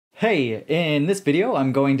Hey, in this video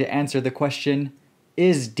I'm going to answer the question,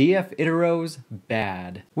 is df.iterrows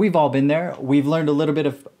bad? We've all been there. We've learned a little bit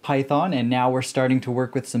of Python and now we're starting to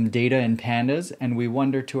work with some data in pandas and we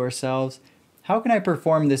wonder to ourselves, how can I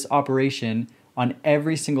perform this operation on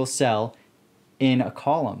every single cell in a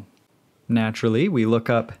column? Naturally, we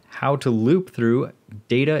look up how to loop through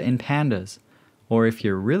data in pandas. Or if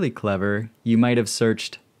you're really clever, you might have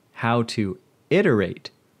searched how to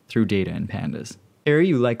iterate through data in pandas. Here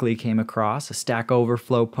you likely came across a Stack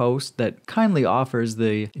Overflow post that kindly offers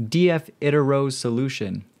the df.iterrows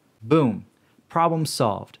solution. Boom, problem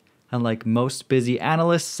solved. And like most busy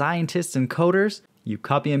analysts, scientists, and coders, you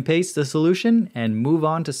copy and paste the solution and move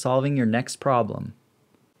on to solving your next problem.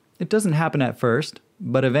 It doesn't happen at first,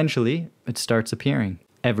 but eventually it starts appearing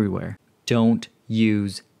everywhere. Don't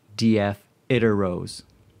use df.iterrows.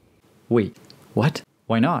 Wait, what?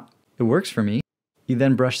 Why not? It works for me. You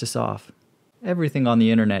then brush this off. Everything on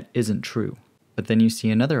the internet isn't true. But then you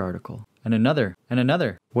see another article, and another, and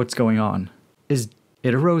another. What's going on? Is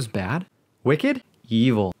iterrows bad? Wicked?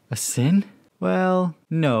 Evil? A sin? Well,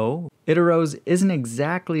 no. Iterrows isn't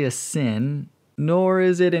exactly a sin, nor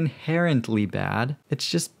is it inherently bad. It's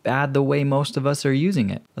just bad the way most of us are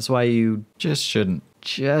using it. That's why you just shouldn't.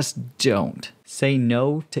 Just don't. Say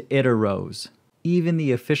no to iterrows. Even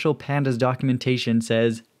the official pandas documentation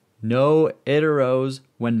says, no iterrows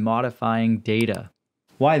when modifying data.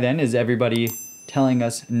 Why then is everybody telling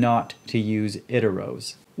us not to use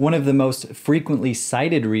iterrows? One of the most frequently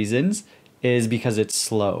cited reasons is because it's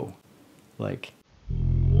slow. Like,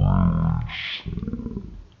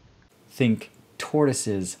 think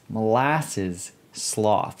tortoises, molasses,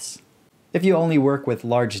 sloths. If you only work with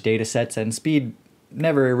large data sets and speed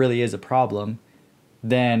never really is a problem,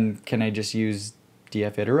 then can I just use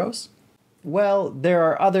df.iterrows? Well, there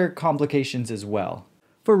are other complications as well.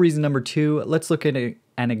 For reason number 2, let's look at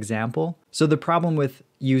an example. So the problem with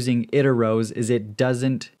using iterrows is it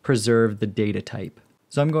doesn't preserve the data type.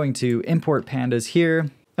 So I'm going to import pandas here,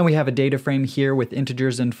 and we have a data frame here with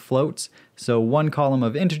integers and floats. So one column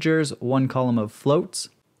of integers, one column of floats.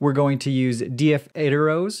 We're going to use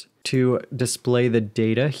df.iterrows to display the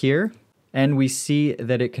data here. And we see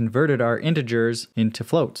that it converted our integers into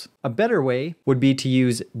floats. A better way would be to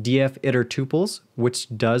use df.itertuples,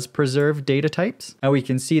 which does preserve data types. And we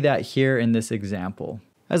can see that here in this example.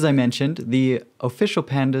 As I mentioned, the official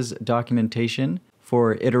pandas documentation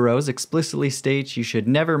for iterrows explicitly states you should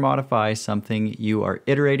never modify something you are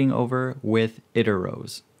iterating over with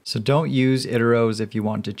iterrows. So don't use iterrows if you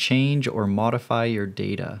want to change or modify your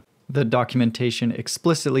data. The documentation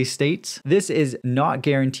explicitly states, this is not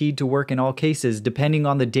guaranteed to work in all cases. Depending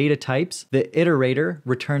on the data types, the iterator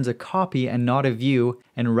returns a copy and not a view,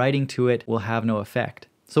 and writing to it will have no effect.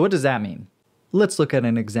 So what does that mean? Let's look at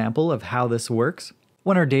an example of how this works.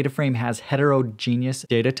 When our data frame has heterogeneous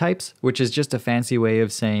data types, which is just a fancy way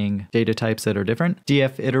of saying data types that are different,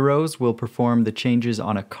 df.iterrows will perform the changes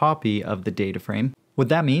on a copy of the data frame. What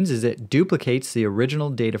that means is it duplicates the original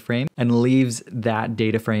data frame and leaves that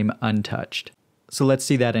data frame untouched. So let's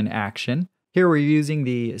see that in action. Here we're using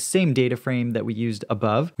the same data frame that we used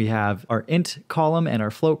above. We have our int column and our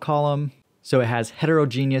float column. So it has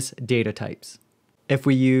heterogeneous data types. If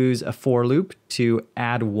we use a for loop to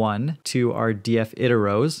add 1 to our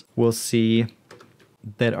df.iterrows, we'll see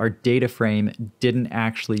that our data frame didn't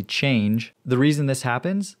actually change. The reason this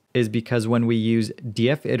happens is because when we use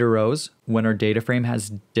df.iterrows, when our data frame has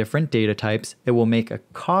different data types, it will make a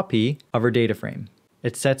copy of our data frame.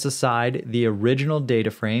 It sets aside the original data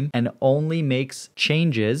frame and only makes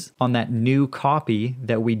changes on that new copy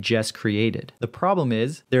that we just created. The problem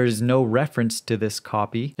is there is no reference to this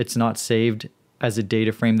copy. It's not saved as a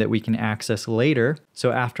data frame that we can access later.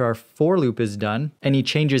 So after our for loop is done, any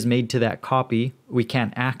changes made to that copy we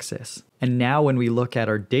can't access. And now when we look at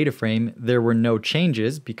our data frame, there were no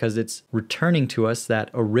changes because it's returning to us that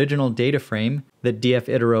original data frame that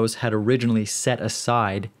df.iterrows had originally set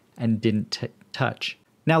aside and didn't touch.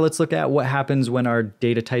 Now let's look at what happens when our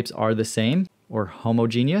data types are the same or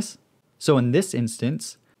homogeneous. So in this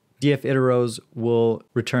instance, df.iterrows will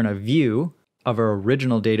return a view of our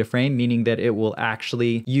original data frame, meaning that it will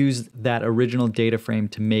actually use that original data frame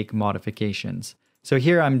to make modifications. So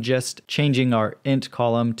here I'm just changing our int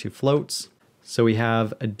column to floats. So we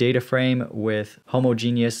have a data frame with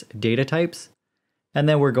homogeneous data types. And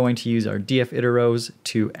then we're going to use our df.iterrows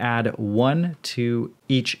to add 1 to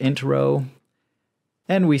each int row.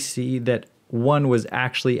 And we see that 1 was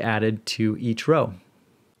actually added to each row.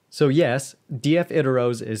 So yes,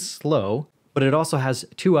 df.iterrows is slow, but it also has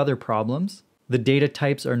 2 other problems. The data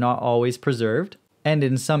types are not always preserved, and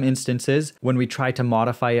in some instances, when we try to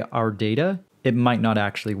modify our data, it might not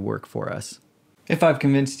actually work for us. If I've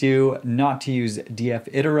convinced you not to use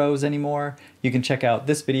df.iterrows anymore, you can check out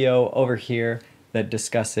this video over here that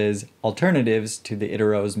discusses alternatives to the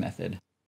iterrows method.